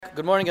back.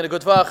 Good morning and a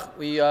good vach.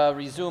 We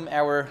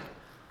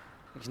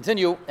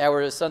continue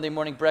our Sunday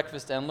morning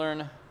breakfast and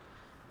learn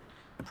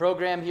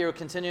program here,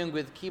 continuing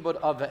with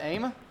Kibbud Av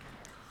Va'eim.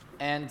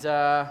 And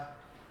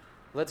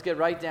let's get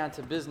right down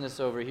to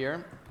business over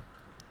here.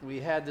 We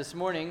had this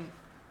morning,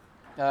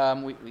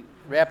 we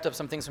wrapped up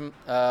some things from,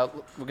 we're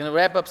going to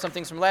wrap up some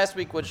things from last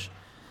week, which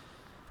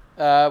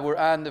were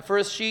on the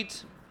first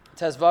sheet,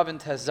 Tes Vav and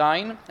Tes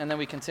Zayin, and then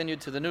we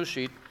continued to the new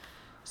sheet.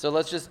 So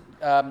let's just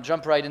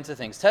jump right into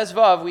things. Tes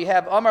Vav, we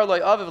have Amar Loi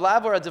Aviv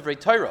Lavor Adivrei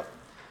Torah.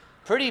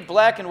 Pretty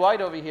black and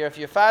white over here. If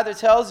your father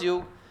tells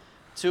you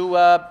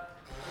to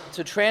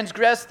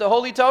transgress the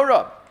holy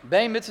Torah,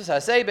 Bein mitzvahs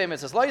hasei, bein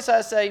mitzvahs lo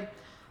hasei,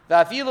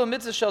 va'afilu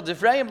mitzvahs shel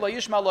divreim lo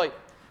yishma loi.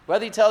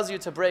 Whether he tells you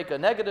to break a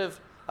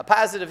negative, a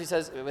positive,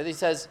 whether he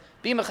says,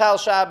 be mechal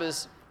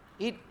Shabbos,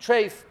 eat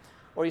treif,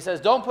 or he says,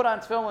 don't put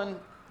on tefillin,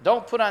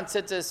 don't put on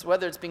tzitzis,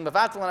 whether it's being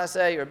mevatel on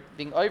asay or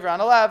being over on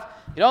a lav.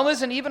 You don't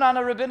listen even on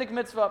a rabbinic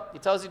mitzvah. He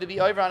tells you to be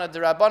over on a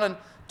derabanan.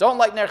 Don't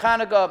like Ner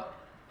Chanukah.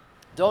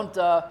 Don't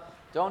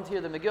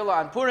hear the Megillah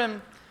on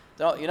Purim.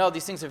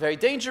 These things are very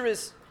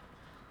dangerous.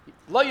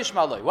 Lo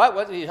yishma lo.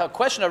 What? You have a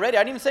question already?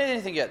 I didn't even say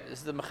anything yet. This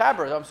is the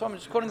Mechaber. I'm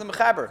just quoting the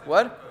Mechaber.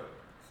 What?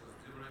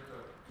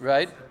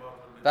 Right.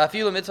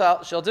 Va'afilu mitzvah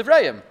shel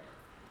divreim.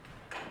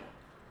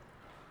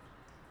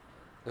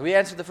 We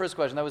answered the first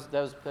question. That was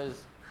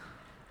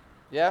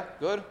yeah,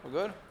 good. We're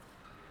good.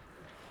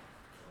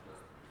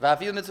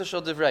 Va'afilu mitzvah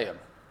shel divreim.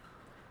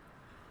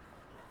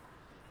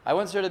 I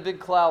once heard a big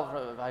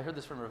klal. I heard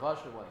this from Rav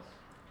Asher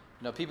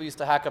once. People used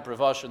to hack up Rav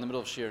Asher in the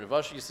middle of Shir. Rav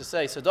Asher used to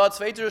say, "So dat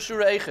zweiter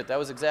shura eichet." That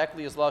was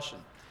exactly his lashon.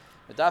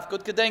 Daf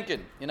gut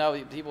gedenken.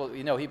 People.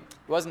 He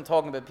wasn't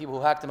talking about people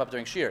who hacked him up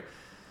during Shir.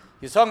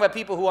 He was talking about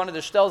people who wanted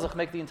to shtelzach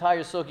make the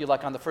entire sugya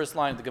like on the first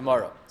line of the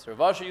Gemara. So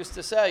Rav Asher used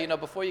to say,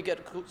 before you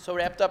get so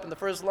wrapped up in the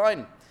first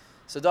line,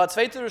 so dat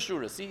zweiter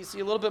shura. See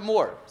a little bit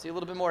more. See a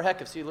little bit more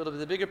hekef. See a little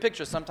bit of the bigger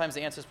picture. Sometimes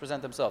the answers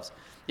present themselves.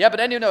 Yeah, but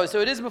anyway, so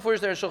it is before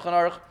there in Shulchan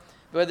Aruch,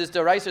 whether it's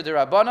deraisa or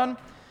derabanan.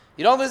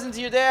 You don't listen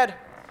to your dad,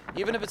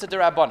 even if it's a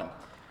derabanan.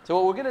 So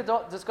what we're going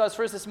to discuss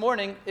first this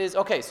morning is,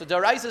 okay, so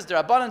deraisas,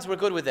 derabanans, we're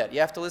good with that. You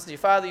have to listen to your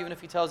father even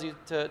if he tells you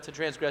to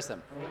transgress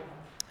them.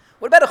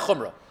 What about a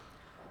chumrah?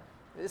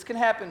 This can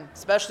happen,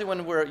 especially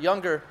when we're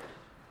younger,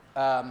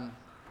 in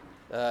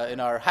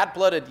our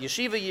hot-blooded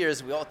yeshiva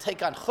years. We all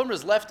take on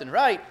chumras left and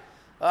right.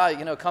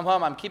 Come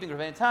home, I'm keeping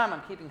Rebbeinu Tam,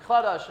 I'm keeping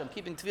Chadash, I'm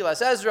keeping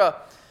Tevilas Ezra.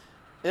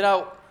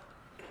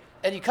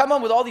 And you come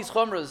home with all these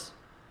chumras.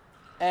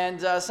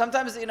 And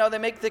sometimes,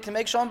 they can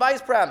make Shalom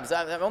Bayis problems.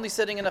 I'm only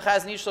sitting in a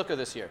Chaz Nish Sukkah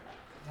this year.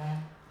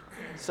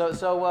 So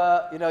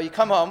you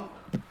come home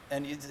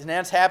and you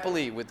announce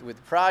happily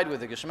with pride,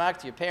 with a geschmack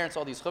to your parents,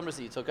 all these chumras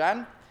that you took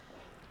on.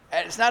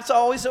 And it's not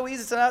always so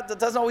easy. It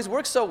doesn't always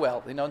work so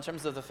well, in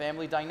terms of the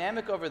family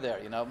dynamic over there.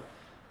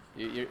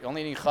 You're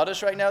only eating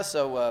Chadash right now,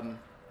 so,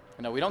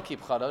 we don't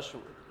keep Chadash.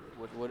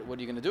 What are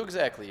you going to do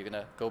exactly? You're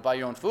going to go buy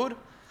your own food?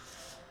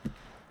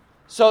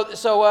 So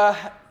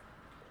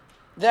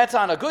that's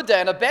on a good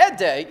day. On a bad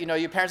day,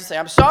 your parents will say,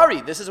 I'm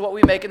sorry, this is what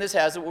we make in this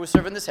house, what we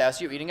serve in this house,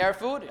 you're eating our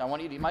food, I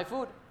want you to eat my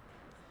food.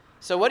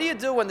 So what do you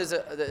do when there's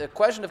a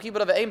question of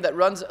Kibbud Av Va'eim that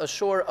runs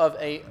ashore of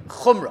a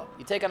chumrah?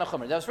 You take on a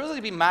chumrah. Now, it's really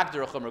to be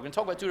magder a chumrah. We're going to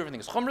talk about two different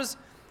things, Chumras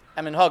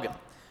and Minhagim.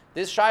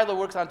 This shiloh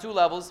works on two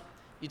levels.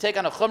 You take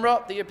on a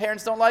chumrah that your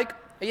parents don't like,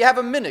 and you have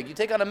a minig. You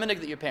take on a minig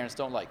that your parents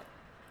don't like.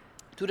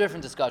 Two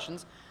different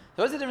discussions.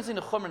 So what's the difference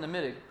between a chumrah and a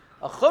minig?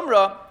 A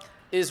chumrah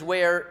is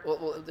where,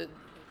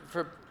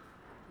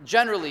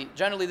 Generally,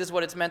 this is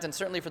what it's meant, and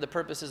certainly for the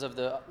purposes of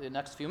the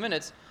next few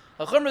minutes,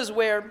 a chumrah is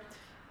where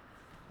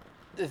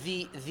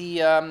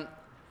the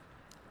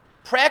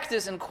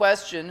practice in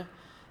question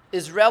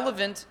is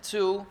relevant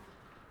to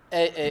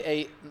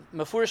a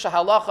mefurish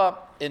halacha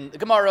in the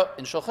Gemara,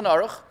 in Shulchan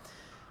Aruch,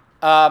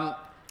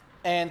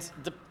 and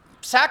the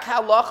psak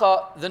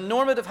halacha, the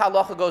normative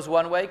halacha goes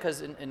one way,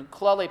 because in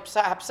klalei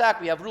psak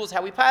we have rules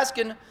how we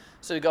paskin.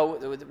 So we go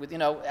with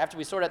after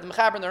we sort out the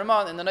Mechaber and the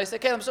Ramah and the Nosei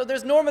Kelim. So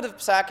there's normative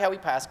psak how we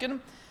paskin,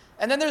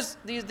 and then there's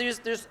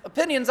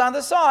opinions on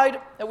the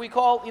side that we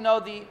call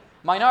the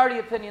minority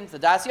opinions, the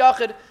das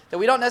yachid, that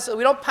we don't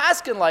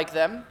paskin like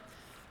them,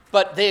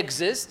 but they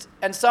exist.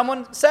 And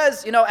someone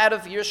says out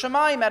of Yir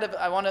Shamayim,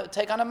 I want to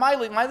take on a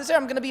ma'ila,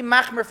 I'm going to be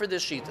machmer for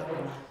this shita,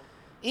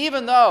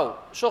 even though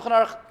Shulchan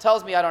Aruch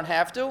tells me I don't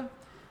have to,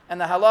 and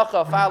the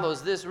halacha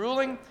follows this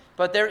ruling,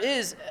 but there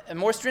is a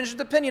more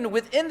stringent opinion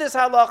within this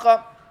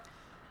halacha.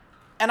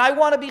 And I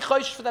want to be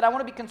chosh for that. I want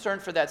to be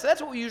concerned for that. So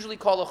that's what we usually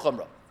call a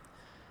chumrah.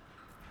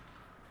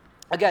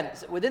 Again,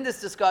 within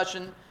this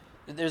discussion,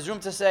 there's room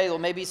to say, well,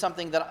 maybe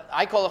something that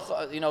I call,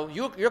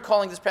 you're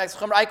calling this practice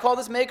chumrah. I call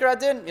this maker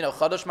adin.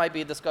 Chadash might be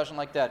a discussion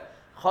like that.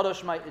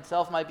 Chadash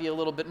itself might be a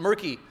little bit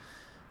murky.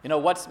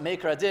 What's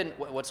maker adin?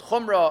 What's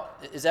chumrah?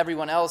 Is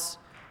everyone else,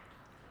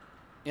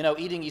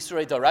 eating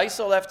Yisrei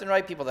Doraisa left and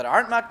right, people that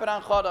aren't makbid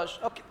on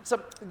Chadash. Okay, so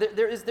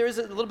there is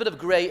a little bit of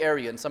gray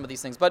area in some of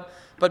these things, but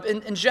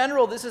in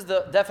general, this is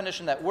the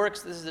definition that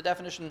works. This is the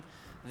definition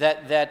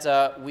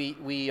that we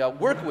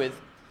work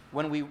with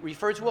when we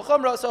refer to a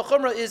chumrah, so a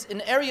chumrah is an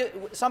area,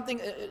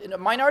 something, in a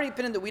minority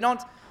opinion that we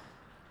don't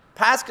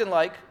paskin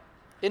like,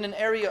 in an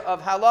area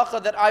of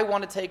halacha that I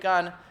want to take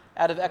on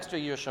out of extra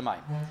yir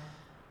shamayim.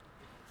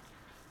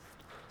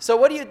 So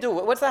what do you do?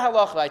 What's the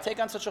halacha? I take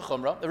on such a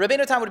chumrah. The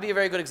Rabbeinu Tam would be a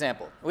very good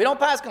example. We don't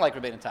paskin like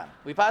Rabbeinu Tam.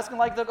 We paskin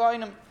like the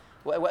goyinim.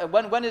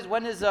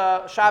 When is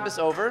Shabbos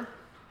over?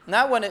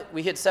 Not when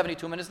we hit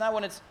 72 minutes. Not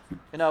when it's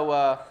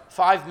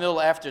 5 mil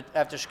after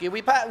shkia.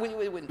 We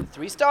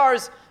 3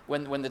 stars.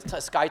 When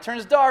the sky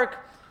turns dark,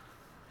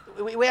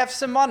 we have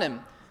simanim.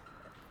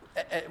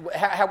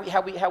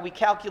 How we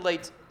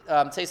calculate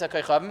Tzeis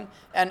HaKoichavim,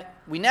 and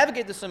we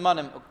navigate the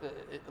simanim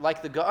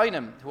like the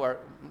Ga'inim, who are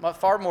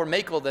far more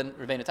makel than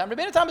Rabbeinu Tam.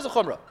 Rabbeinu Tam is a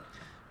chumrah.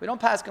 We don't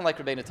paskin like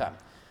Rabbeinu Tam.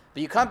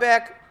 But you come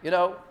back,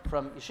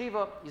 from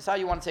yeshiva, you saw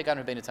you want to take on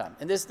Rabbeinu Tam.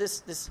 And this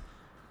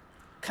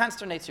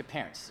consternates your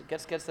parents.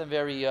 It gets them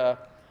very,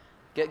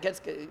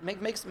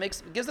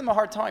 gives them a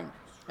hard time.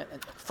 And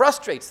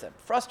frustrates them,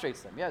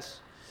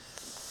 yes.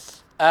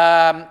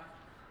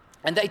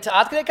 And they say,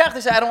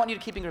 I don't want you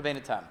keeping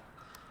Rabbeinu Tam.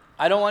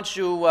 I don't want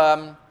you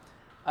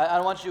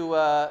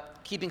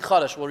keeping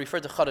Chodesh. We'll refer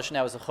to Chodesh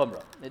now as a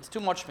Chumrah. It's too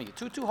much for you,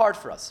 too hard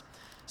for us.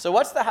 So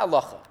what's the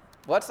halacha?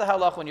 What's the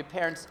halacha when your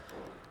parents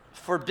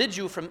forbid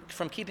you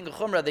from keeping a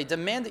Chumrah? They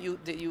demand that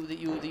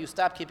you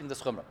stop keeping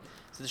this Chumrah.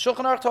 So the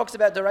Shulchan Aruch talks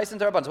about the Rice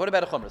and Darabans. What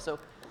about a Chumrah?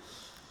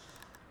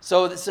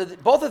 So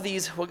both of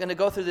these, we're going to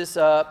go through this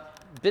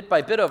bit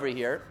by bit over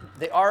here.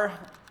 They are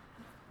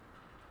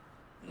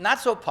not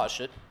so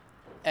pashut,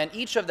 and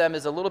each of them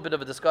is a little bit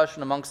of a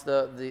discussion amongst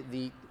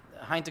the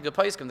Heintige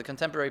Paiskim, the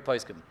contemporary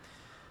Paiskim.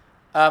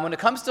 When it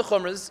comes to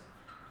Chumras,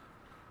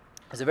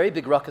 there's a very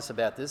big ruckus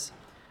about this.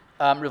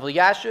 Rav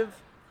Elyashiv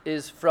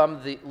is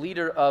from the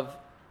leader of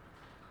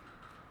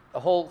a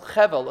whole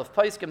chevel of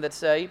Paiskim that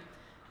say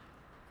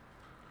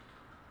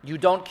you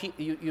don't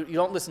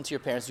listen to your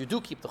parents. You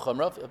do keep the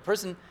Chumrah. If a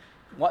person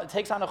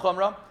takes on a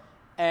Chumrah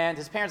and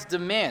his parents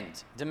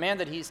demand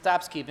that he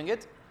stops keeping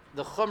it,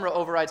 the Chumrah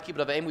overrides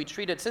Kibbud Av Va'eim. We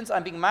treat it, since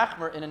I'm being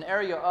machmer in an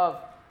area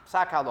of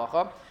Psak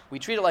Halacha, we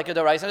treat it like a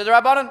Dorais and a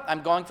Darabanan.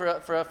 I'm going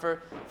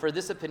for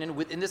this opinion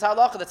within this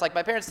Halacha. That's like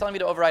my parents telling me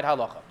to override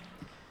Halacha.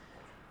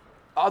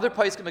 Other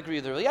Paiskim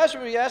agree with Rav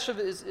Elyashiv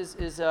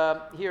is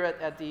here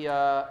at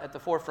the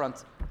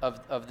forefront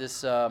of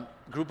this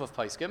group of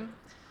Paiskim.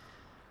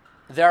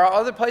 There are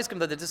other Paiskim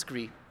that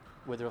disagree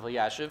with Rav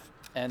Elyashiv,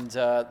 and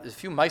there's a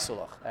few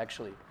Maisulach,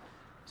 actually.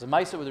 There's a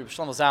Maisel with Rav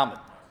Shlomo Zalman.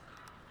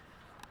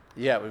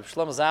 Yeah, with Rav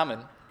Shlomo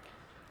Zalman.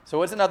 So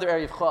what's another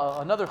area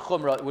of another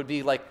Chumrah would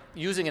be like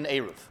using an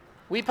Eruv.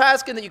 We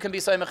paskin that you can be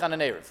Saimach on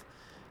an Eruv.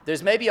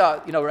 There's maybe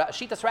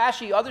Shitas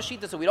Rashi, other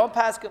Shitas, so we don't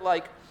paskin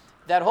like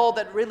that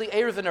really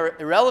Eruvin are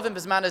irrelevant.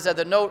 Bisman is that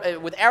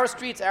with our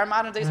streets, our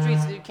modern day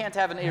streets, you can't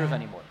have an Eruv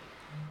anymore.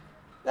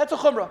 That's a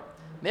Chumrah.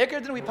 Me'akir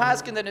didn't we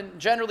paskin that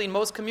generally in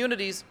most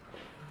communities,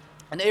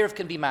 an Eruv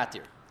can be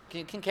matir,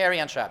 can carry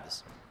on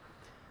Shabbos.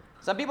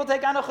 Some people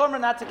take on a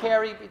Chumrah not to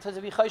carry because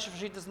of Yichaysh for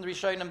Shitas and the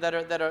Rishonim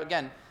that are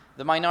again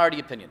the minority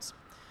opinions.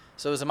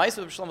 So it was a Maisa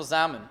of Shlomo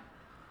Zalman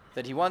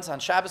that he once on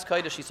Shabbos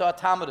Kodesh he saw a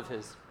Talmud of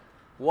his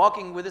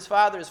walking with his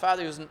father. His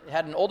father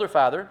had an older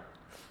father,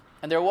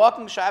 and they're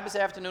walking Shabbos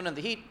afternoon in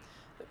the heat,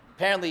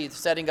 apparently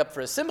setting up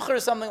for a simcha or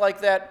something like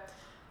that.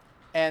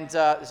 And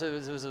so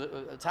it was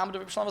a Talmud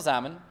of Shlomo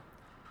Zalman,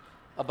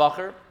 a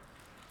bacher,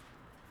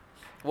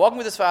 walking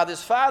with his father.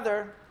 His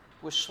father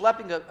was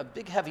schlepping a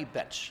big heavy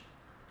bench.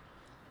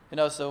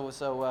 So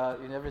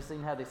you never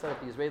seen how they set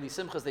up the Israeli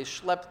simchas. They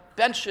schlep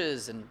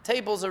benches and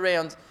tables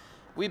around.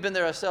 We've been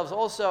there ourselves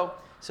also.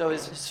 So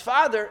his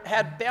father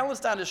had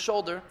balanced on his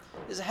shoulder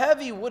this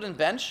heavy wooden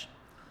bench,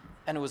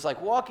 and it was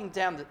like walking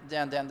down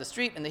the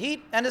street in the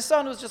heat, and his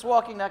son was just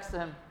walking next to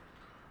him,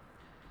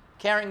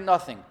 carrying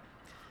nothing.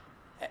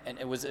 And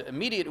it was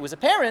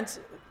apparent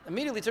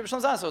immediately to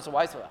Rishon Zan. So it's a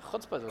why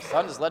chutzpah. The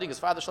son is letting his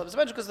father schlep his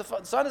bench because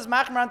the son is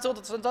machmer until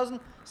the son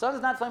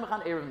is not soymach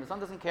on Erev. The son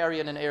doesn't carry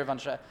in an Erev on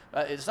Shabbos.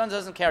 The son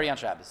doesn't carry on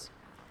Shabbos.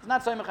 He's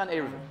not soymach on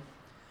Erev.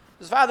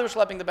 His father was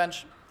schlepping the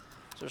bench.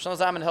 So Rishon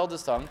Zalman held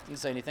his tongue, didn't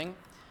say anything.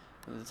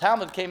 The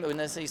Talmud came, when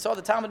he saw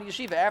the Talmud in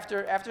Yeshiva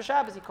after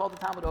Shabbos, he called the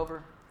Talmud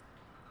over.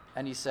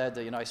 And he said,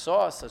 I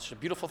saw such a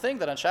beautiful thing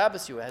that on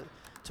Shabbos you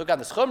took on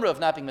this chumrah of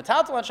not being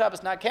metaltal on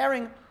Shabbos, not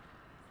carrying.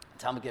 The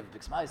Talmud gave a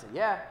big smile. He said,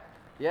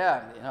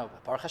 yeah,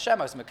 Baruch Hashem,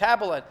 I was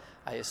Mekabel,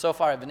 and so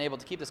far I've been able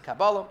to keep this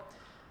Kabbalah.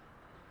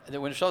 And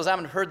then when Shlomo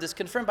Zalman heard this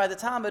confirmed by the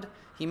Talmud,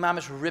 he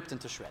mamish ripped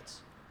into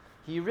shreds.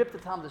 He ripped the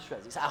Talmud to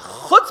shreds. He said,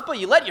 chutzpah,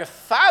 you let your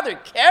father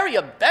carry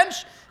a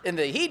bench in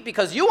the heat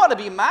because you want to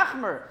be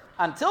machmer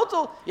on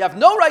tiltul? You have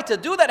no right to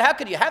do that. How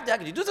could you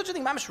do such a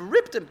thing? Mamish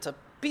ripped him to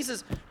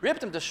pieces,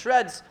 ripped him to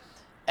shreds,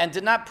 and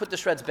did not put the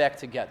shreds back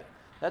together.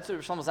 That's what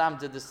Shlomo Zalman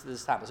did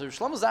this time. So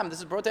Shlomo Zalman, this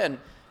is brought in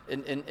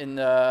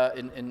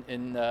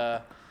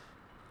Halicha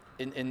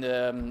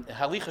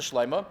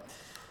Shleima.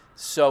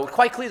 So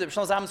quite clear that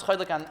Rishon Zalman is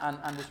chaylik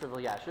on this Rav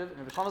Elyashiv,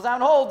 and Rishon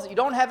Zalman holds you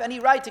don't have any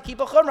right to keep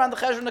a chumrah on the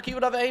cheshbon of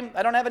Kibbud Av Va'eim.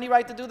 I don't have any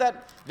right to do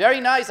that.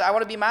 Very nice. I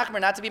want to be machmer,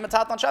 not to be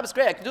matat on Shabbos.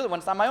 Great, I can do it when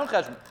it's on my own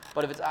cheshbon.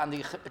 But if it's on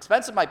the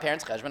expense of my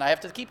parents' cheshbon, I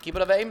have to keep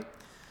Kibbud Av Va'eim.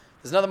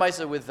 There's another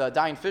ma'aseh with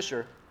Diane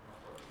Fisher.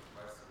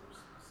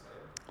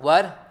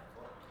 What?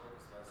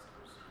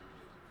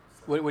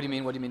 What do you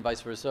mean? What do you mean vice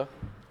versa?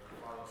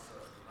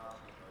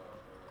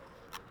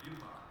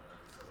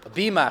 A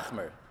be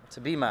machmer. It's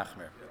a be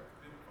machmer.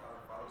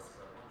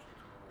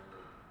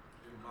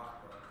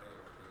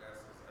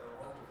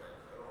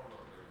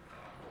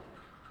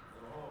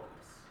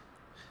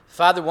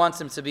 Father wants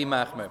him to be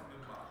machmer.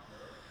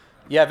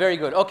 Yeah, very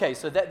good. Okay,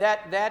 so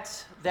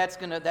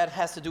that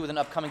has to do with an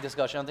upcoming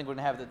discussion. I don't think we're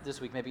going to have it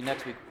this week, maybe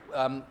next week.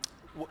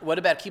 What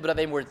about Kibbud Av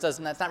Va'eim where it's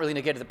not really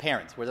negated to the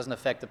parents, where it doesn't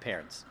affect the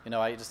parents?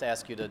 I just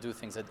ask you to do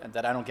things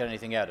that I don't get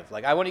anything out of.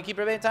 Like, I want to keep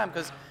Rebbeinu Tam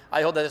because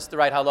I hold that it's the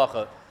right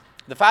halacha.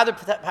 The father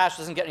Pash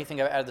doesn't get anything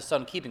out of the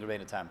son keeping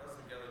Rebbeinu Tam.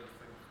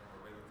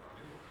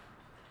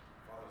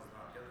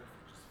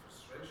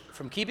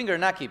 From keeping or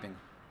not keeping?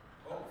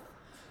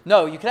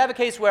 No, you could have a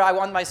case where I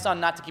want my son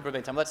not to keep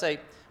Rebbeinu Tam. Let's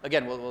say,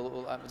 again,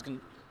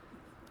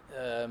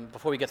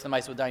 before we get to the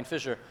mice with Diane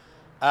Fisher,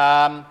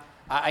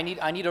 I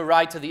need a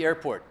ride to the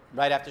airport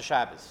right after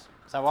Shabbos.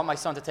 So I want my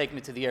son to take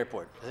me to the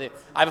airport. I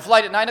have a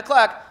flight at 9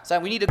 o'clock, so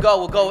we need to go.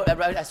 We'll go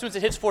as soon as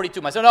it hits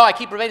 42. My son, no, I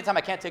keep Rebbeinu Tam.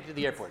 I can't take you to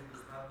the airport.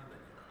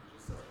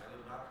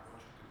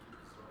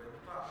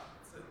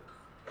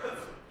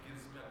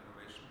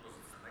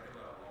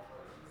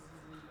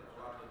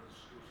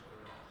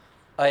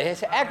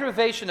 His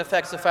aggravation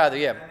affects the father,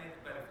 yeah.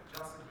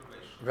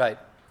 Right.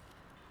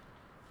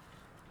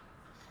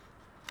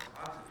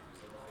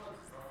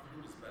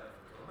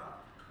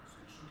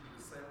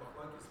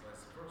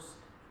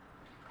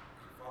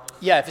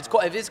 Yeah, if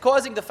it's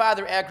causing the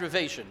father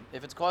aggravation,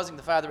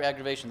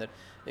 that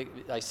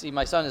I see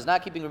my son is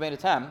not keeping Rebbeinu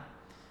Tam,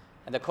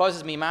 and that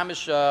causes me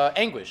mamish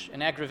anguish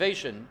and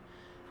aggravation,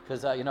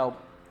 because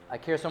I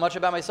care so much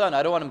about my son.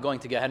 I don't want him going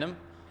to Gehenna.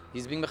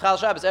 He's being Mechal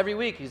Shabbos every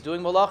week. He's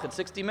doing Malach in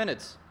 60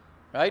 minutes,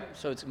 right?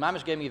 So it's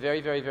mamish gave me very,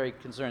 very, very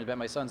concerned about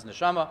my son's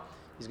neshama.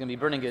 He's going to be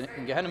burning in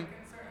Gehenna.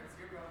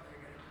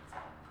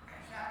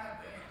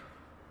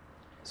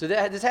 So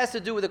this has to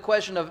do with the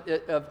question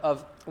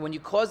of when you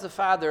cause the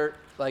father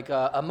like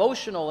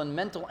emotional and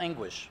mental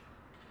anguish.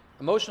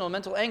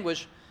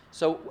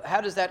 So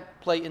how does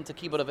that play into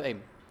Kibbud Av Va'eim?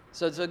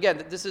 So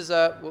again, this is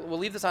we'll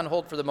leave this on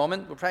hold for the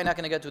moment. We're probably not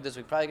going to get to it this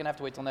week. Probably going to have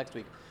to wait till next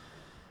week.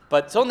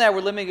 But till now,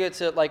 we're limiting it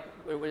to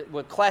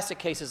with classic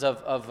cases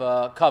of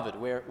kavod,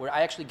 where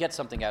I actually get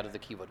something out of the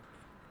kibbud.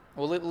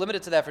 We'll limit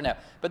it to that for now.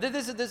 But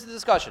this is a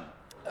discussion.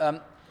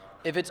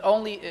 If it's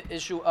only an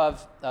issue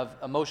of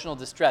emotional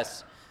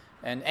distress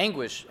and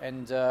anguish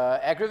and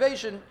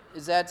aggravation,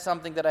 is that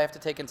something that I have to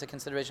take into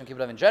consideration? Kibbud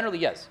Av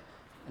Va'eim?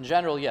 In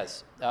general,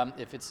 yes.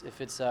 If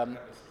it's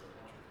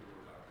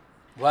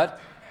what?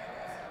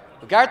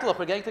 Gartloch.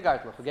 We're getting to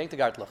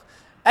Gartloch.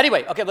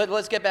 Anyway, okay.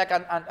 Let's get back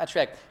on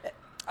track.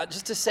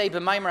 Just to say,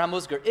 b'maimer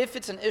hamuzgar, if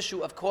it's an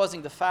issue of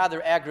causing the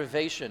father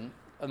aggravation,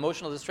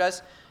 emotional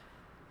distress,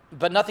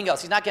 but nothing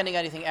else, he's not getting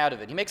anything out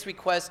of it. He makes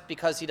requests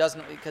because he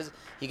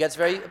gets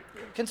very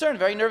concerned,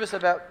 very nervous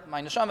about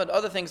my neshama and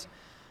other things.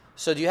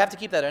 So do you have to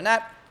keep that or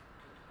not?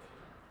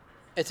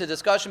 It's a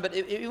discussion, but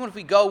even if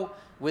we go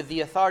with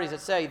the authorities that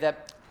say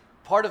that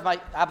part of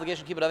my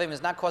obligation to Kibbud Av Va'eim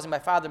is not causing my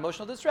father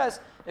emotional distress,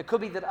 it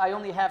could be that I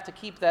only have to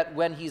keep that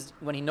when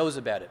he knows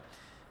about it.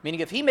 Meaning,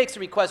 if he makes a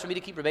request for me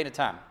to keep Rebbeinu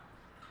Tam,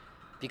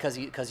 because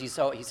he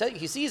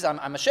sees I'm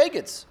a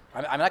shegitz.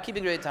 I'm not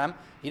keeping Rebbeinu Tam.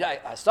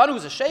 A son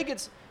who's a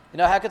shegitz,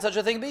 how could such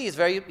a thing be? He's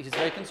very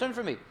concerned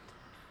for me.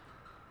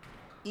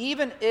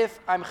 Even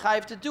if I'm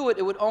chayiv to do it,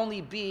 it would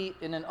only be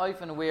in an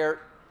oifen where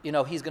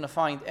he's going to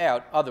find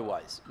out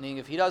otherwise. Meaning,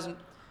 if he doesn't,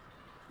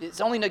 it's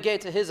only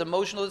negate to his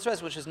emotional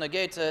distress, which is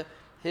negate to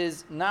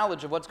his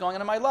knowledge of what's going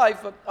on in my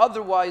life. But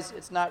otherwise,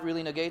 it's not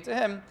really negate to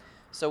him.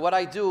 So what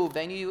I do,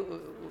 vein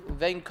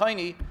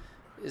koini,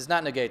 is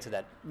not negate to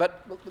that.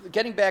 But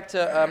getting back to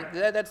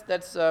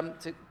that's a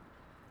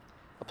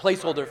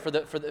placeholder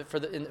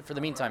for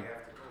the meantime.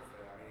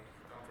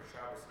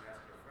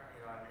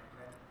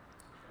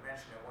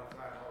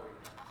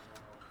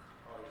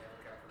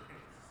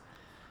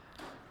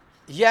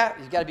 Yeah,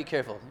 you got to be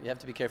careful. You have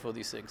to be careful with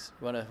these things.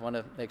 You want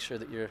to make sure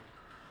that you're.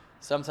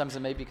 Sometimes it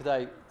may be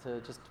kedai to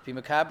just be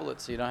makabel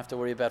it, so you don't have to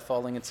worry about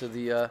falling into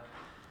the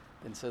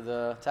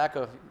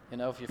taco.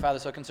 If your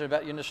father's so concerned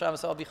about your neshama,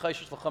 so I'll be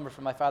chayshish l'chomer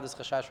for my father's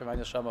chashash for my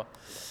neshama.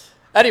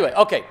 Anyway,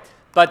 okay,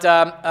 but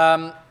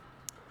Rav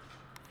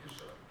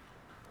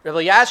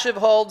Elyashiv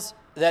holds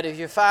that if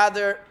your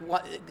father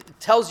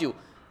tells you,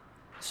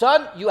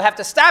 son, you have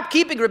to stop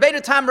keeping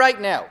Rebbeinu Tam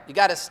right now. You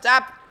got to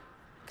stop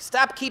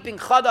keeping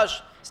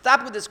chadash.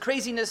 Stop with this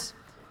craziness.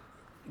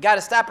 You got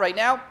to stop right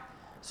now.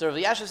 So Rav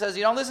Elyashiv says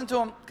you don't listen to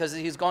him because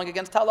he's going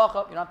against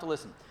halacha. You don't have to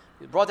listen.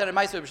 He brought that in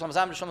Ma'aseh with Shlomo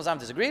Zalman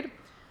disagreed.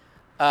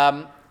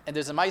 And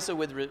there's a Ma'aseh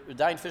with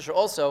Diane Fisher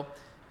also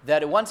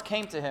that it once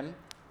came to him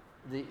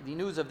the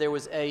news of there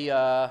was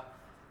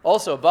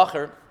also a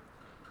bacher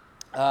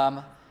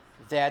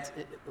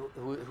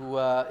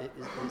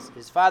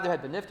his father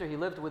had been nifter. He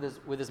lived with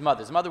his mother.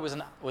 His mother was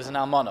an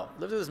almana.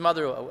 He lived with his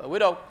mother, a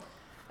widow,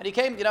 and he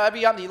came.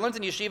 Every yom he learned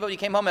in yeshiva. He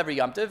came home every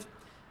yom tiv,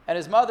 and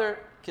his mother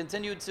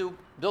continued to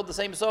build the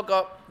same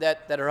sukkah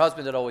that her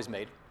husband had always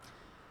made.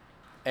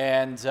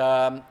 And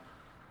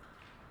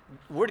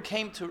word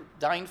came to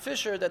Diane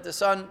Fisher that the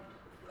son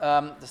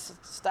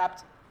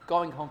stopped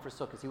going home for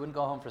sukkahs. He wouldn't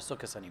go home for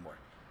sukkahs anymore.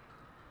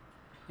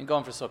 He didn't go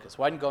home for sukkahs.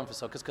 Why didn't he go home for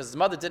sukkahs? Because his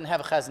mother didn't have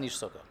a chazon ish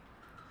sukkah.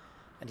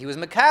 And he was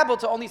makabel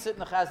to only sit in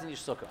the chazon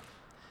ish sukkah.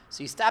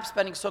 So he stopped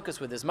spending sukkahs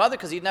with his mother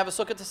because he didn't have a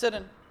sukkah to sit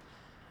in.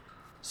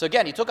 So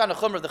again, he took on the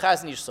chumrah of the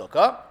chazon ish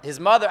sukkah. His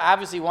mother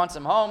obviously wants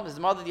him home. His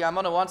mother, the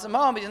amana, wants him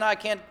home. But I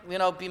can't, be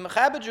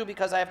mechabed you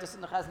because I have to sit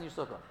in the chazon ish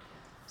sukkah.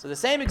 So the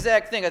same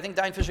exact thing. I think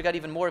Diane Fisher got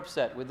even more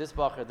upset with this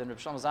bacher than Reb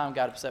Shlomo Zalman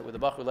got upset with the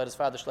bacher who let his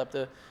father schlep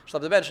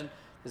the bench. And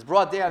it's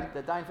brought down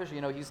that Diane Fisher,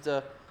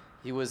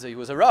 he was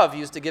a rav. He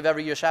used to give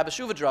every year Shabbos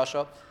Shuvah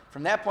drasha.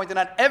 From that point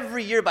on,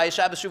 every year by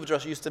Shabbos Shuvah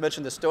drasha, he used to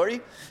mention the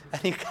story,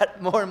 and he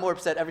got more and more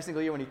upset every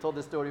single year when he told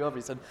this story over.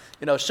 He said,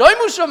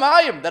 Shoymu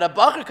Shamayim, that a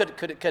bacher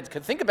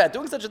could think about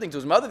doing such a thing to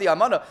his mother, the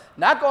amana,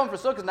 not going for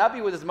sukkahs, not be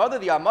with his mother,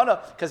 the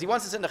amana, because he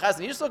wants to sit in the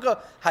chazon ish sukkah.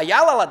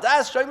 Hayal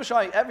aladas Shoymu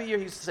Shamayim. Every year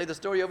he used to say the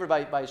story over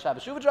by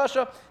Shabbos Shuvah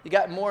drasha. He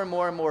got more and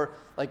more and more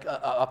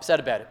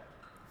upset about it.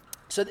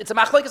 So it's a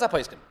machlokes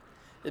hapoiskim.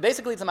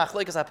 Basically, it's a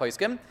machlokes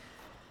hapoiskim.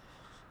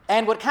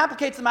 And what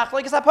complicates the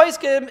machlokes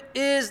hapoiskim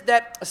is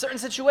that certain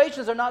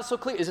situations are not so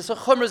clear. Is this a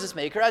chumrah, is this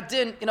maker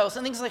adin?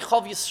 Some things like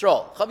chav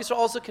yisrael. Chav yisrael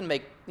also can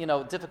make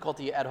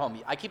difficulty at home.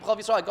 I keep chav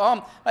yisrael. I go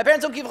home. My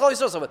parents don't keep chav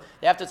yisrael, so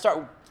they have to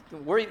start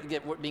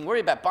being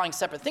worried about buying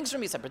separate things for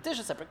me, separate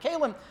dishes, separate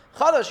kalim,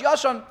 chadash,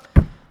 yashan.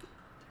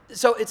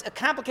 So it's a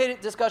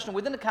complicated discussion.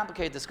 Within a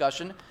complicated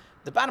discussion,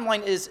 the bottom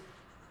line is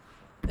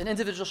an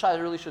individual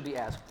shayla really should be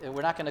asked.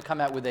 We're not going to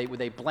come out with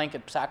a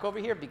blanket psak over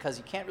here because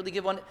you can't really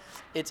give one.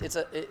 It's a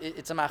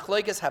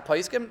machlokes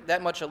hapoiskim.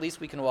 That much at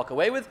least we can walk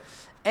away with,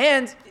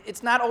 and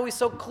it's not always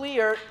so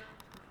clear.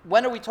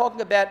 When are we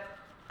talking about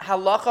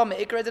halacha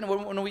me'ikar adin,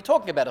 and when are we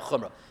talking about a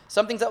chumrah?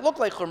 Some things that look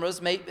like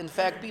chumras may in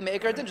fact be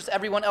me'ikar adin. Just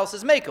everyone else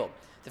is mekel.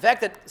 The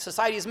fact that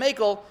society is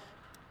mekel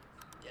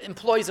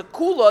employs a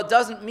kula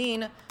doesn't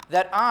mean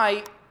that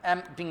I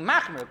am being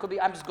machmer. It could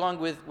be I'm just going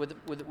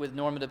with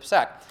normative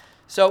psak.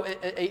 So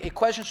a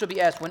question should be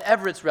asked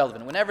whenever it's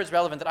relevant. Whenever it's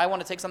relevant that I want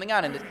to take something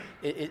on, and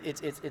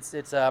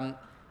it's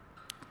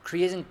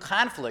creating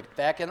conflict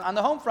back on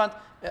the home front,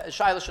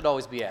 shayla should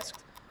always be asked.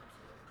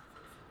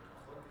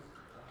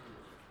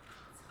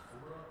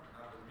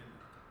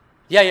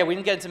 Yeah, we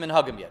didn't get into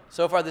Minhagim yet.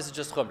 So far, this is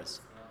just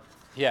Chumras.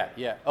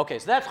 Yeah. Okay,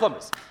 so that's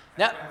Chumras.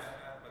 Now,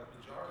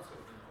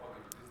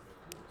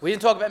 we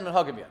didn't talk about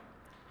Minhagim yet.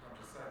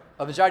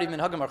 A majority of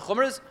Minhagim are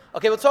Chumras.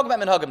 Okay, we'll talk about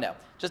Minhagim now.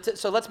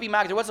 So let's be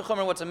magdir. What's a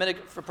Chumrah? What's a minhag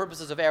for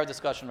purposes of our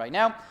discussion right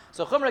now?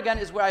 So Chumrah again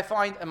is where I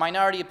find a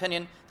minority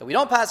opinion that we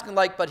don't paskin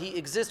like, but he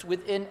exists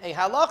within a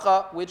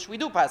halacha which we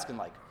do paskin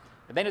like.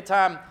 Rebbeinu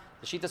Tam,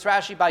 the Shitas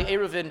Rashi by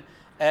Eruvin,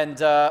 and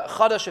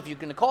Chadash, if you're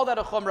going to call that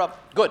a Chumrah,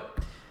 good.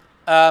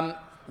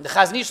 The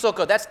Chazon ish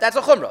sukkah, that's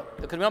a Chumrah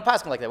because we don't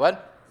paskin like that.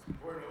 What?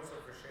 Important also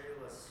for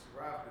shaylas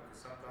rav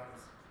because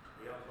sometimes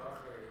the young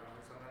bacher,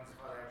 sometimes the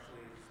father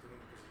actually is doing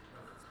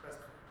because it's best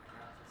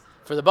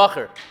for the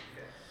bacher.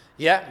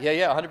 Yeah,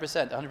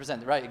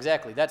 100%, right,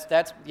 exactly. That's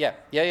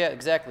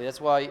exactly.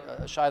 That's why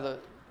shayla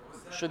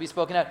should be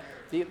spoken out.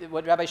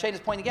 What Rabbi Shane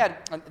is pointing out,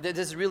 and this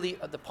is really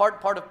the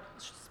part of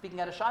speaking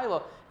out of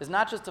shayla is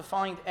not just to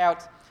find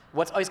out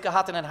what's oiska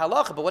hatan and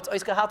halacha, but what's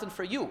oiska hatan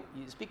for you.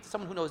 You speak to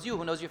someone who knows you,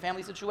 who knows your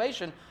family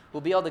situation, who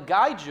will be able to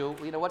guide you.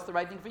 What's the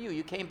right thing for you.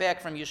 You came back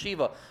from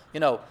yeshiva,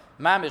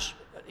 mamish,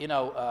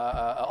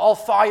 all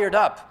fired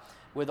up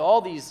with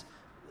all these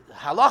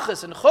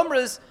halachas and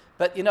chumras,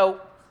 but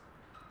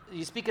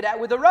you speak it out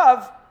with a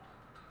rav,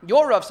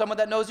 your rav, someone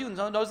that knows you,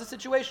 knows the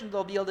situation.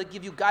 They'll be able to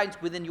give you guidance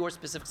within your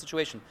specific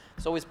situation.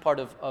 It's always part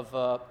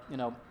of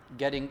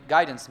getting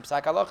guidance.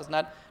 Psak halacha is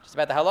not just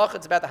about the halacha;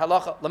 it's about the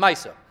halacha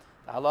lemaisa.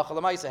 The halacha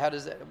lemaisa.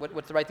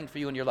 What's the right thing for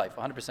you in your life?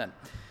 100%.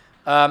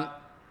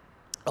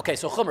 Okay,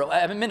 so chumrah.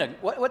 A minhag.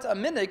 What's a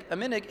minhag? A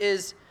minhag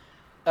is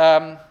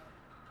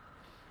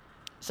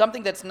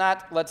something that's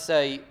not, let's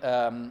say,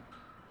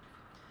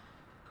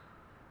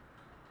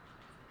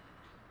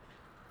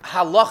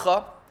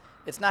 halacha.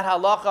 It's not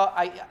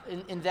halacha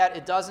in that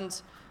it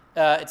doesn't.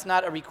 It's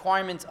not a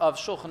requirement of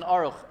Shulchan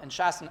Aruch and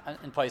Shas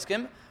and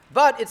Poskim,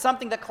 but it's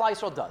something that Klal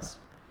Yisrael does.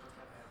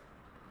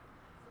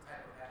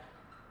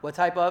 What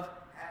type of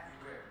hat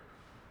you wear?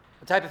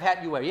 What type of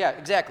hat you wear? Yeah,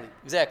 exactly.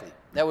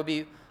 That would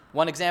be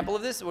one example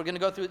of this. We're going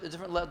to go through the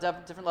different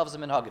levels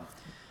of minhagim.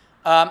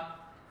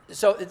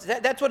 So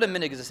that's what a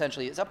minhag is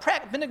essentially.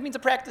 Minhag means a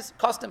practice,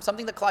 custom,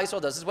 something that Klal Yisrael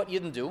does. This is what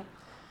Yidden do.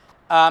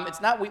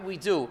 It's not what we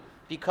do,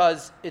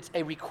 because it's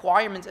a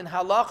requirement in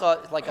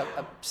halacha, like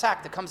a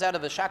psak that comes out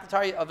of a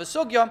shaklatari of a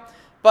sugya,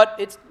 but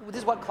this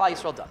is what Klal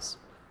Yisrael does.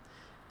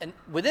 And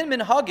within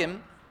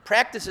minhagim,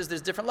 practices,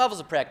 there's different levels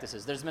of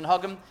practices. There's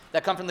minhagim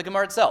that come from the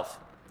Gemara itself,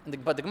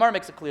 but the Gemara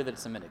makes it clear that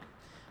it's a minhag.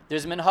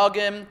 There's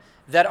minhagim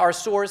that are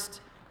sourced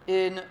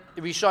in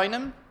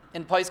Rishonim,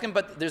 in Paiskim,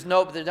 but they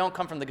don't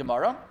come from the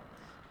Gemara.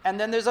 And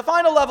then there's a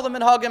final level of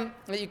minhagim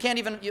that you can't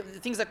even,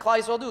 things that Klai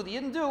Yisrael do, that you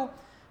didn't do,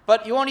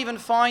 but you won't even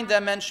find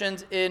them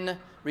mentioned in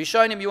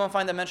Rishonim, you won't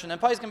find them mentioned in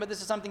Paiskim, but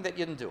this is something that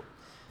you didn't do.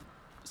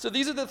 So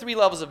these are the three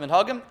levels of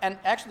minhagim, and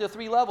actually the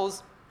three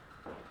levels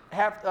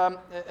have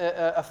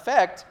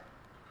affect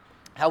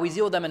how we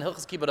deal with them in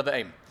Hilchos Kibbud Av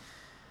Va'eim.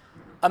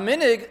 A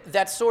minig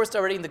that's sourced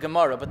already in the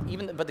Gemara, but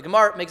the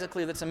Gemara makes it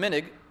clear that it's a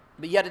minig,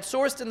 but yet it's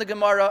sourced in the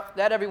Gemara,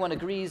 that everyone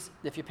agrees.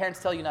 If your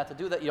parents tell you not to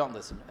do that, you don't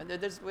listen. And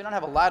we don't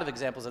have a lot of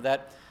examples of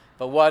that,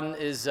 but one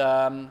is,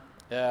 clapping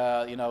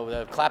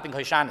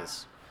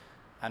Hoishanas,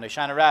 and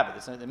Hoshana Rabbit.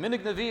 It's a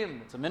minig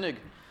Nevi'im, it's a minig.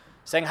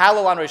 Saying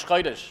Hallel on Rosh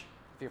Chodesh.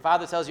 If your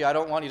father tells you, I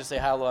don't want you to say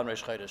Hallel on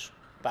Rosh Chodesh, it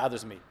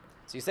bothers me.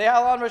 So you say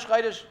Hallel on Rosh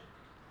Chodesh.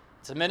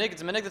 It's a minig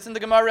that's in the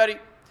Gemara already.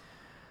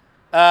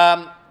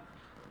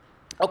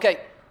 Okay,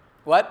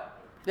 what?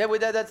 Yeah,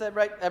 that's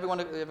right.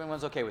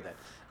 Everyone's okay with that.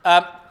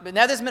 But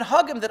now there's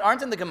minhagim that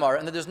aren't in the Gemara,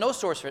 and that there's no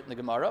source for it in the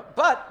Gemara.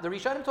 But the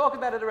Rishonim talk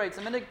about it already. It's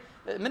a minig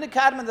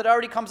kadman that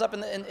already comes up in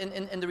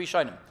the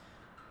Rishonim.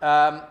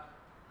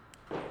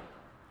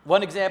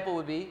 One example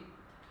would be.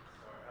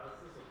 How does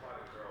this apply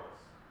to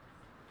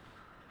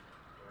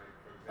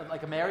girls?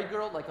 Like a married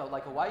girl, like a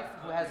wife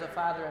who has a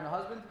father and a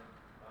husband.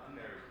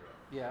 Unmarried girl.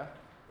 Yeah.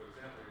 For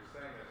example, you're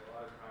saying there's a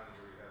lot of times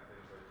where you have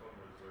things like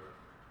Chumras where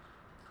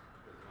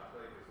it's not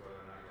like this whether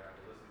or not you have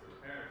to listen to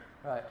the parent.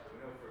 Right. But we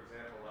know, for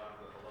example, a lot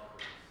of the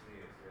halachas and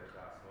sneas, you have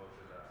das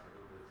Moshe, das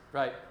Yehudis.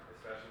 Right.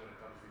 Especially when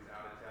it comes to these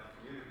out-of-town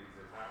communities,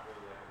 there's not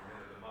really like a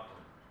minute of muckum.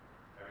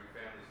 Every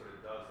family sort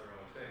of does their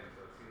own thing,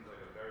 so it seems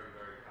like a very,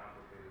 very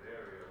complicated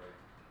area. Like,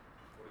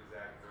 what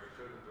exactly, where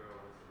should the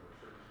girl listen, where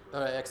shouldn't she listen?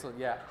 All right, excellent.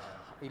 Yeah.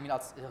 You mean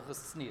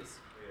sneeze?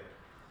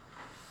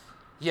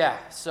 Yeah.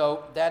 Yeah.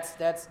 So that's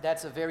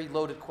a very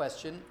loaded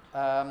question. So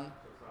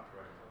it's not for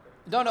right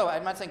now, okay. No,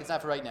 I'm not saying it's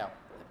not for right now.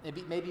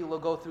 Maybe we'll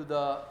go through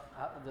the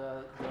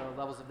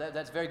levels of that.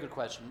 That's a very good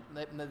question.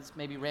 Let's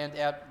maybe rant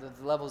out the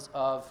levels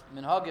of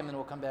minhagim, and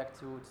we'll come back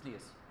to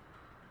tznius.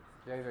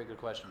 Very, very good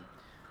question.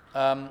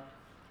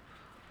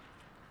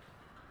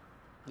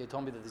 They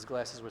told me that these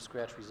glasses were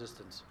scratch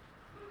resistant.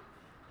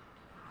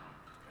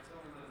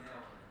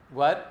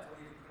 What?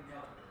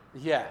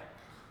 Yeah.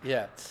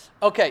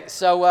 Okay,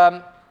 so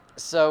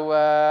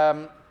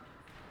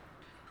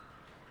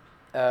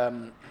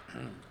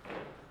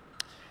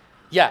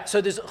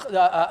there's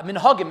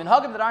minhagim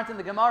that aren't in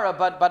the Gemara,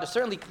 but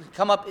certainly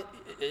come up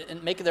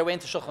and make their way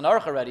into Shulchan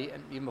Aruch already,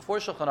 and even before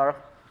Shulchan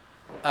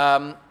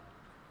Aruch.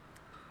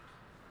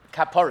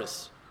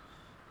 Kaparis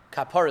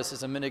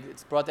is a minig.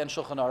 It's brought down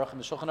Shulchan Aruch, and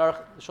the Shulchan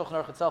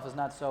Aruch itself is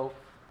not so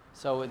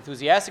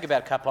enthusiastic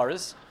about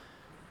kaparis.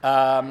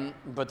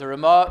 But the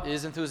Ramah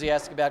is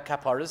enthusiastic about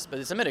kaparis, but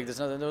it's a minig. There's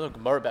no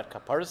Gemara about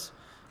kaparis,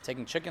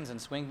 taking chickens and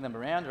swinging them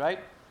around, right?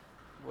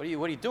 What are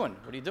you doing?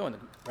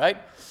 Right?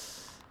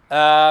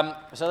 So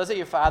let's say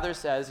your father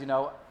says,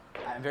 I'm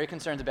very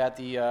concerned about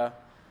the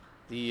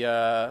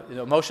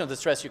emotional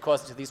distress you're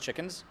causing to these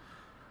chickens,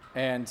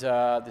 and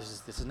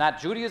this is not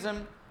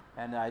Judaism.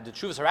 And the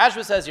Chuvas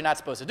Harashva says you're not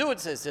supposed to do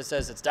it. It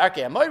says it's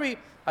Darkei Amoiri.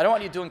 I don't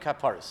want you doing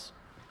kaparis.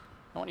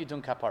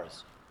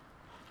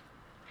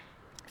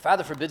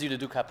 Father forbids you to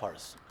do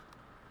kaparis.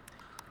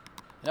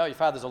 Your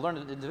father's a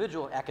learned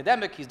individual,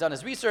 academic. He's done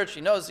his research. He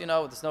knows,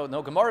 there's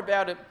no Gemara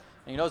about it,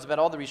 and he knows about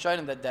all the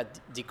Rishonim that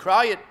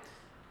decry it.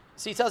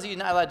 So he tells you you're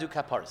not allowed to do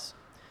kaparis.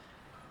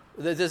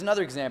 There's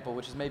another example,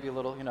 which is maybe a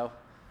little,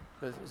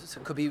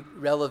 could be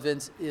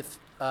relevant if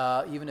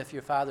even if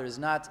your father is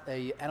not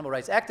an animal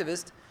rights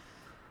activist,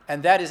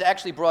 and that is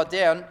actually brought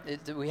down.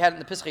 We had it in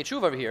the Pischei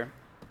Tshuva over here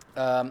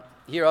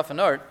off in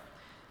Art,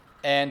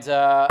 and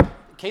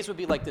case would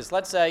be like this.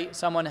 Let's say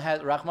someone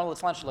has Rachman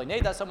al-Islan Shaloi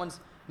Neda, someone's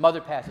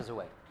mother passes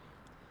away.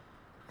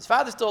 His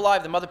father's still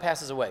alive, the mother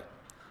passes away.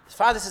 His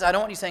father says, I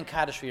don't want you saying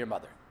Kaddish for your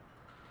mother.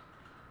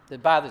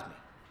 That bothers me.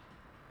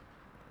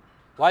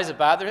 Why does it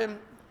bother him?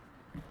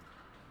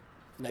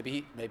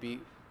 Maybe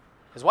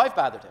his wife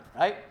bothered him,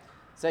 right?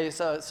 Say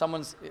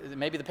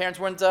maybe the parents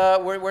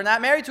were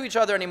not married to each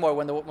other anymore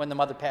when the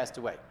mother passed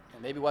away.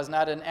 And maybe it was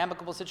not an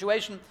amicable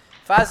situation.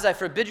 Father says, I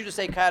forbid you to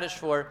say Kaddish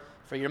for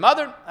your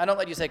mother. I don't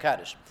let you say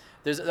Kaddish.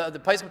 There's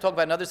the Paisim talk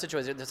about another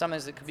situation. There's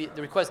sometimes it could be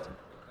the request.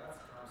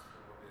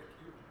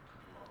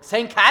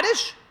 Saying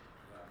Kaddish?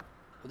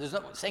 There's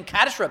no saying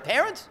Kaddish for a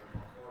parent?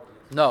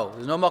 No,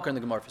 there's no mucker in the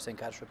Gemara for saying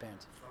Kaddish for a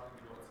parent.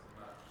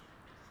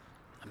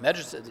 A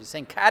medrash is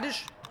saying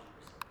Kaddish?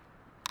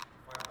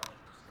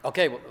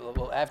 Okay,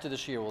 well after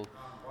this year we'll.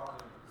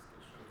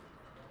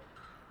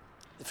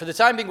 For the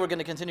time being, we're going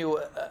to continue.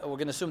 We're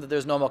going to assume that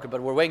there's no mucker,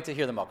 but we're waiting to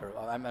hear the mucker.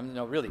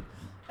 Really.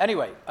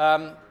 Anyway.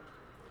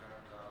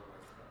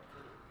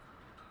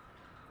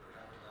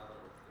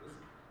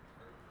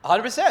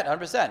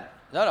 100%.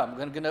 No, I'm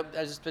going to.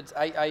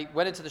 I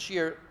went into the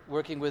shiur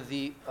working with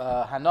the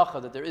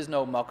hanacha that there is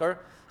no makar,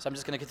 so I'm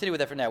just going to continue with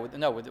that for now. With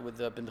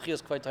the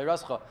b'mechias kvay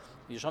tayrascha.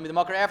 You show me the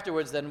makar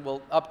afterwards, then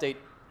we'll update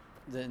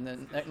the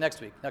next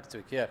week.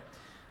 Yeah.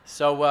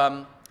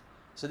 So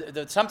So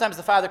sometimes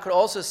the father could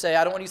also say,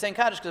 I don't want you saying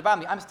Kaddish because about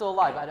me. I'm still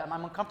alive.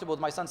 I'm uncomfortable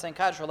with my son saying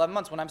Kaddish for 11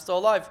 months when I'm still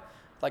alive.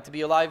 I'd like to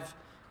be alive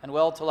and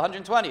well till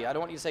 120. I don't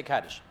want you to say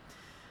Kaddish.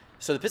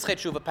 So the Pischei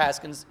Tshuva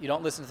paskins, you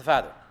don't listen to the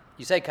father.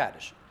 You say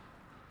Kaddish,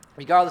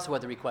 regardless of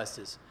what the request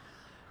is.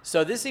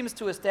 So this seems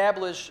to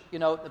establish, the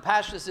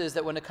pashtus is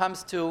that when it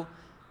comes to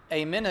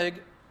a minhag,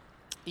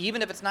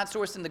 even if it's not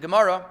sourced in the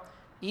Gemara,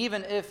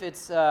 even if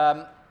it's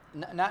not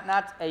an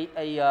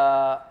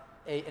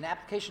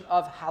application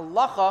of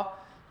halacha,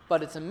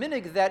 but it's a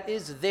minhag that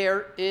is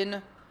there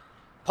in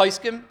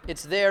Paiskim,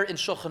 it's there in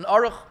Shulchan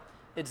Aruch,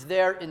 it's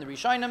there in the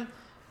Rishonim.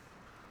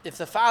 If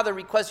the father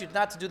requests you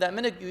not to do that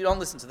minhag, you don't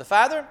listen to the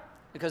father,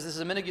 because this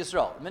is a minhag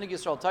Yisrael. A minhag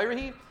Yisrael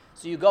Tairahi,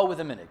 so you go with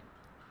a minhag.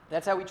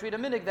 That's how we treat a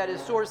minhag that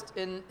is sourced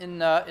in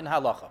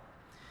halacha.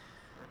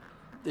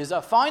 There's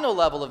a final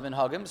level of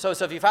minhagim. So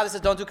if your father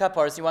says don't do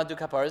kaparis, you want to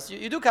do kaparis,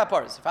 you do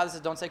kaparis. If father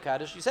says don't say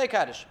kaddish, you say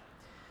kaddish.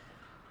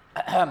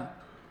 The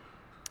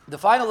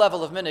final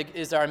level of minhag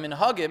is there are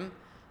minhagim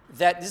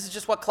that this is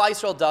just what Klal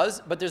Yisrael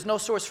does, but there's no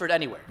source for it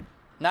anywhere.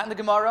 Not in the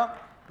Gemara,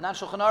 not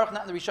in Shulchan Aruch,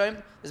 not in the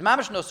Rishonim. There's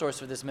mamash no source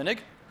for this minhag.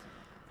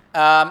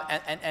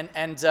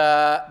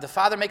 The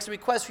father makes a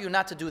request for you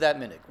not to do that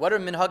minhag. What are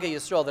minhagei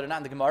Yisrael that are not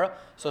in the Gemara?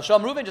 So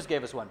Shalom Reuven just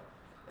gave us one.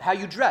 How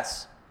you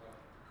dress.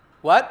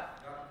 What?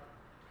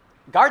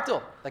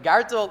 Gartel. A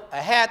gartel, a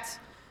hat,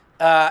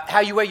 how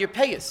you wear your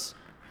payas.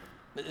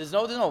 There's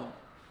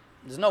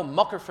no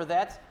mucker for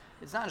that.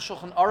 It's not in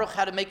Shulchan Aruch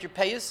how to make your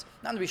payas.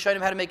 Not in the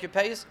Rishonim how to make your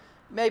payas.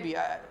 Maybe.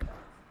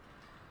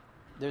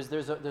 There's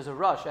a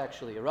rush,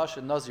 actually, a rush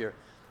in Nazir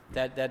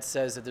that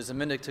says that there's a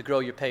minhag to grow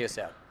your payas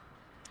out.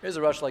 There's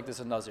a rush like this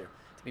in Nazir,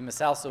 to be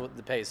masalsa with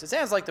the payas. It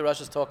sounds like the rush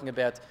is talking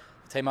about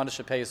the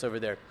Taimanish payas over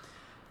there.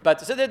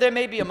 But so there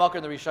may be a mucker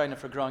in the Rishonim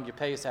for growing your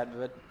payas out,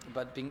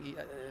 but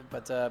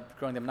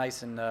growing them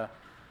nice and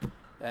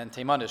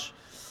Taimanish.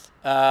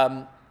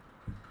 That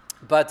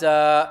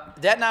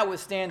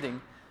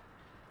notwithstanding,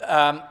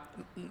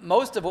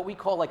 most of what we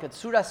call like a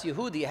tzuras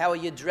Yehudi, how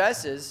he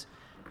addresses,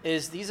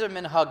 is these are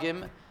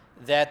minhagim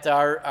that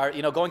are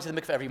going to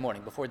the mikveh every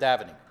morning before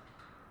davening.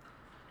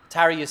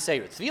 Tari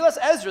Yisera. Tfilas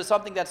Ezra is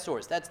something that's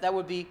sourced. That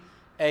would be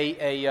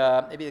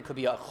maybe it could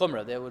be a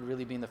chumra. That would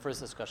really be in the first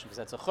discussion because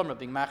that's a chumra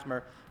being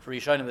machmer for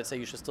Rishonim that say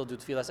you should still do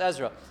Tfilas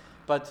Ezra.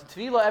 But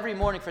tefillah every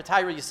morning for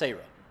Tari Yisera.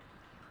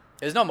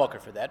 There's no mocker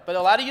for that, but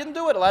a lot of Yidden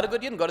do it. A lot of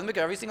good Yidden go to the mikveh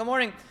every single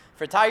morning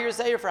for Tari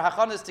Yisera, for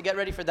hachanas to get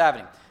ready for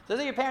davening. So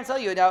your parents tell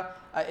you,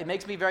 it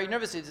makes me very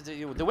nervous.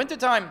 The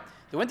wintertime,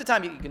 you're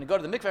going to go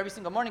to the mikveh every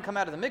single morning, come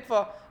out of the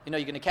mikveh, you're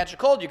going to catch a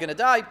cold, you're going to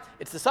die.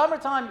 It's the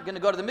summertime, you're going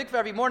to go to the mikveh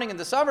every morning in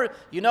the summer.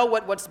 You know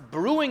what's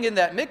brewing in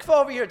that mikveh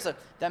over here?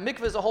 That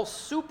mikveh is a whole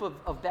soup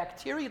of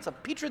bacteria. It's a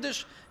petri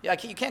dish.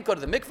 You can't go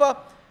to the mikveh.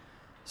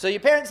 So your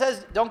parent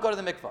says, don't go to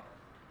the mikveh.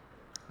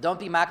 Don't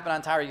be makban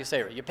on Tari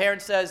Yisera. Your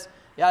parent says,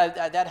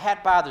 that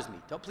hat bothers me.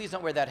 Please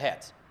don't wear that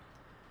hat.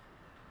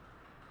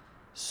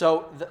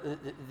 So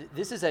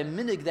this is a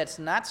minhag that's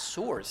not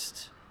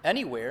sourced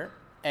anywhere,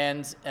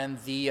 and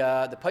the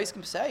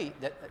poskim say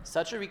that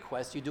such a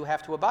request you do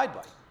have to abide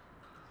by.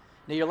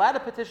 Now you're allowed to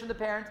petition the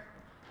parent,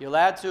 you're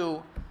allowed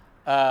to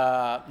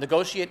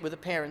negotiate with the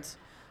parents.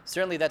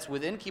 Certainly that's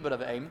within Kibbud Av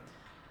Va'eim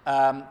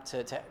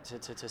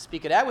to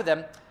speak it out with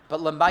them.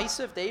 But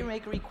l'maisa, if they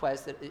make a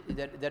request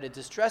that it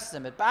distresses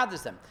them, it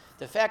bothers them,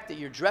 the fact that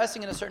you're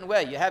dressing in a certain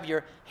way, you have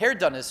your hair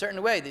done in a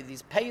certain way,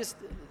 these payas,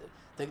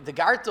 the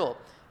gartel,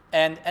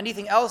 and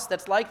anything else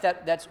that's like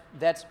that, that's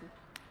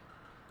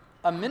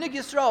a minhag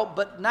Yisrael,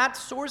 but not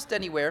sourced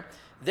anywhere,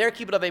 there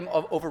Kibbud Av Va'eim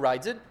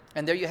overrides it,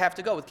 and there you have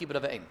to go with Kibbud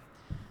Av Va'eim.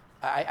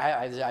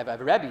 I have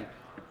a Rebbe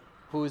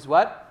who's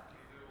what?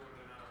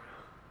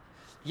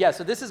 Yeah,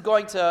 so this is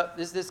going to,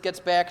 this gets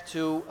back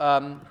to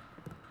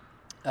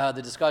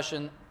the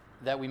discussion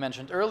that we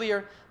mentioned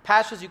earlier.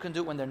 Pashas you can do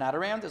it when they're not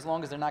around, as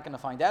long as they're not going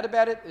to find out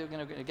about it. We're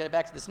going to get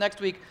back to this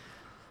next week.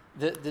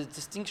 The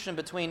distinction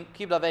between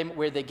Kibbud Av Va'eim,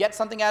 where they get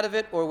something out of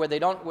it, or where they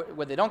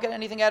don't get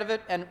anything out of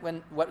it, and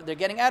when what they're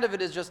getting out of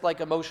it is just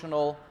like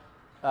emotional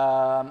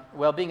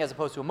well-being, as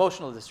opposed to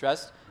emotional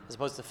distress, as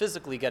opposed to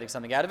physically getting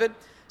something out of it.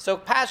 So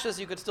pashas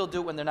you could still do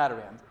it when they're not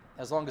around,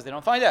 as long as they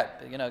don't find out.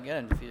 But,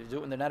 again, if you do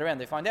it when they're not around,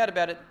 they find out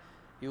about it,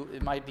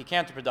 it might be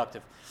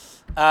counterproductive.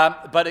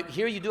 But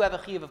here you do have a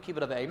chiyuv of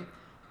Kibbud Av Va'eim.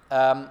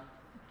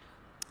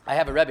 I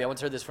have a Rebbe. I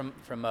once heard this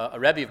from a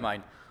Rebbe of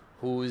mine,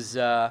 whose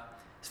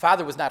his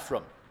father was not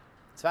from.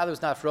 His father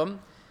was not from,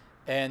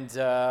 and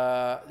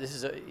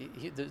this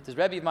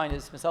Rebbe of mine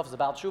himself is a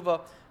Baal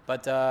Tshuva,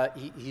 but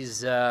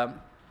he's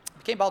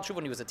became Baal Tshuva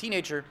when he was a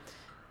teenager,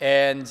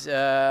 and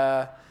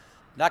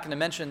not going to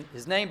mention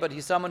his name, but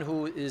he's someone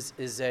who is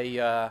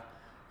a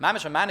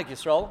mamish, a Minhag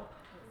Yisrael,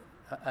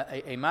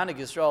 a Minhag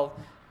Yisrael,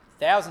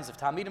 thousands of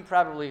Talmidim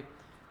probably.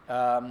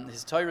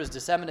 His Torah is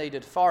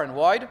disseminated far and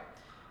wide,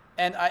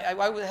 and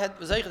I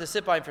was able to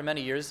sit by him for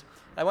many years.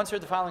 I once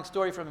heard the following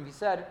story from him. He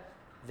said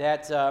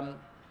that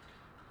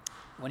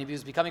when he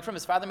was becoming from,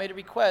 his father made a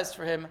request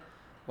for him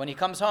when he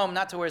comes home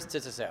not to wear his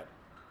tzitzis out.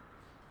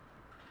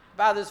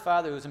 Bothered his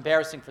father. It was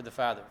embarrassing for the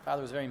father. The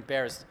father was very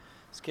embarrassed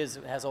His kid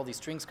has all these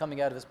strings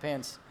coming out of his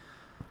pants.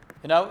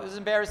 You know, it was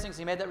embarrassing, so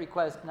he made that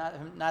request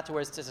not to wear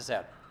his tzitzis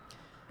out.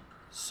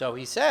 So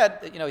he said,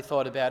 that, he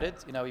thought about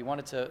it. He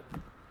wanted to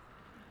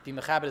be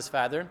mechabed his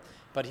father,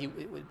 but he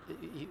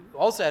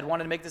also had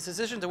wanted to make this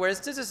decision to wear his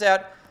tzitzis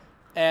out.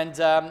 And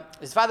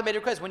his father made a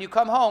request: when you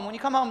come home,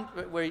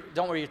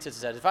 don't wear your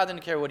tzitzis out. His father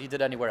didn't care what he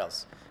did anywhere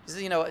else. He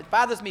said, it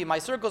bothers me, my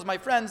circles, my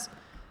friends,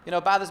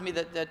 it bothers me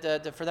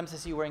that for them to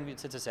see you wearing your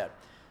tzitzis out.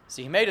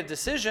 So he made a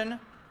decision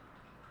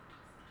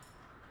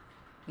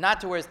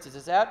not to wear his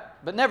tzitzis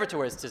out, but never to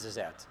wear his tzitzis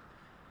out.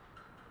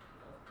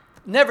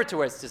 Never to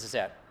wear his tzitzis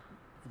out.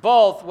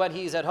 Both when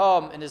he's at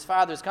home in his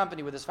father's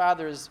company with his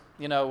father's,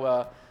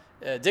 dignified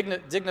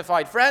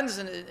friends,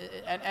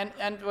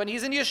 and when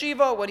he's in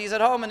yeshiva, when he's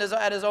at home and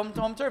at his own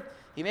home turf,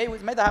 he made the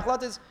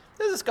hachlatas.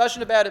 There's a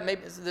discussion about it.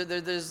 Maybe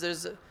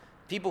there's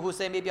people who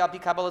say maybe I'll be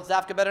kabbalah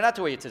tzedakah better not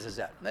to wear your tzitzis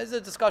out. There's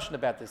a discussion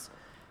about this.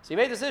 So he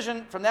made a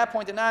decision from that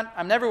point on.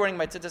 I'm never wearing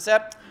my tzitzis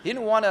out. He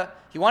wanted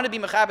to be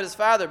mechabed his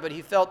father, but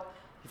he felt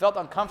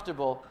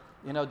uncomfortable,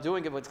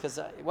 doing it because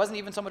it wasn't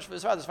even so much for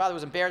his father. His father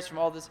was embarrassed from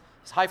all his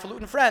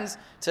highfalutin friends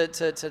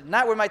to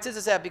not wear my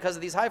tzitzis out because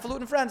of these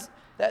highfalutin friends.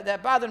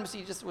 That bothered him. So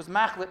he just was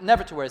machlit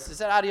never to wear his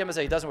tzitzis out.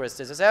 He doesn't wear his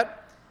tzitzis out.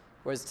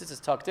 Wears his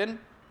tzitzis tucked in.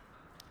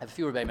 I have a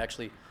few rebbeim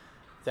actually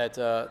that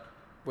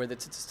where the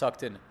tzitzis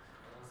tucked in.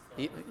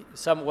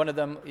 One of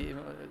them,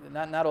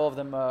 not all of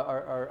them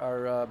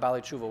are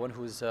Balei Tshuva. One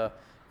who's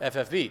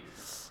FFB.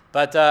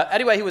 But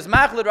anyway, he was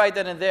machlit right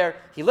then and there.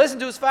 He listened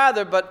to his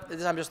father, but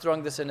I'm just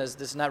throwing this in as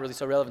this is not really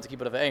so relevant to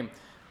Kibbud Av Va'eim.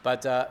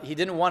 But he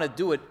didn't want to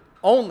do it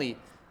only,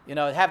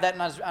 have that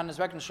on his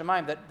record in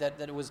Shemaim that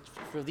it was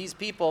for these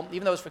people,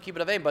 even though it was for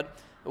Kibbud Av Va'eim, but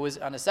it was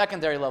on a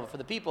secondary level for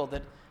the people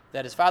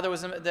that his father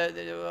was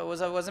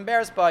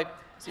embarrassed by.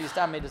 So he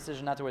made a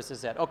decision not to wear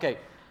his hat. Okay,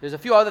 there's a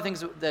few other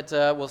things that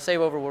we'll save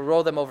over. We'll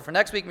roll them over for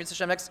next week. Mitzvah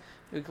Shem, next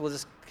week we'll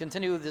just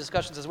continue the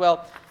discussions as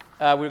well.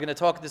 We're going to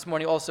talk this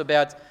morning also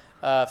about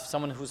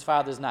someone whose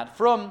father is not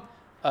from,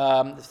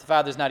 if the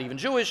father is not even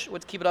Jewish,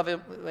 what's Kibbud Av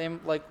Va'eim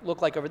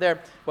look like over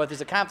there? What if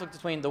there's a conflict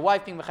between the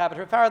wife being mechabed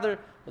her father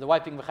or the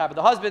wife being mechabed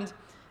the husband?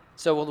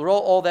 So we'll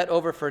roll all that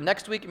over for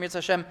next week. Mitzvah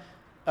Hashem.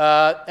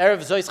 Erev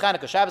Zois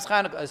Chanukah, Shabbos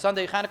Chanukah,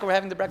 Sunday Chanukah. We're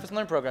having the breakfast and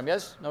learn program.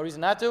 Yes, no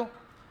reason not to.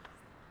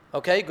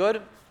 Okay,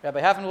 good.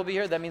 Rabbi Hafen will be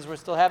here. That means we're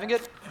still having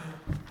it.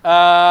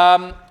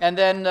 And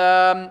then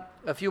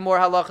a few more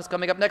halachas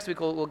coming up next week.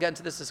 We'll get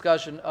into this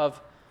discussion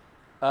of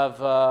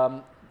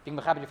being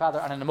mechabed your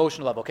father on an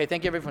emotional level. Okay,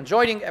 thank you everyone for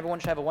joining. Everyone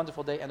should have a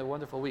wonderful day and a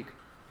wonderful week.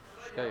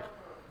 Okay.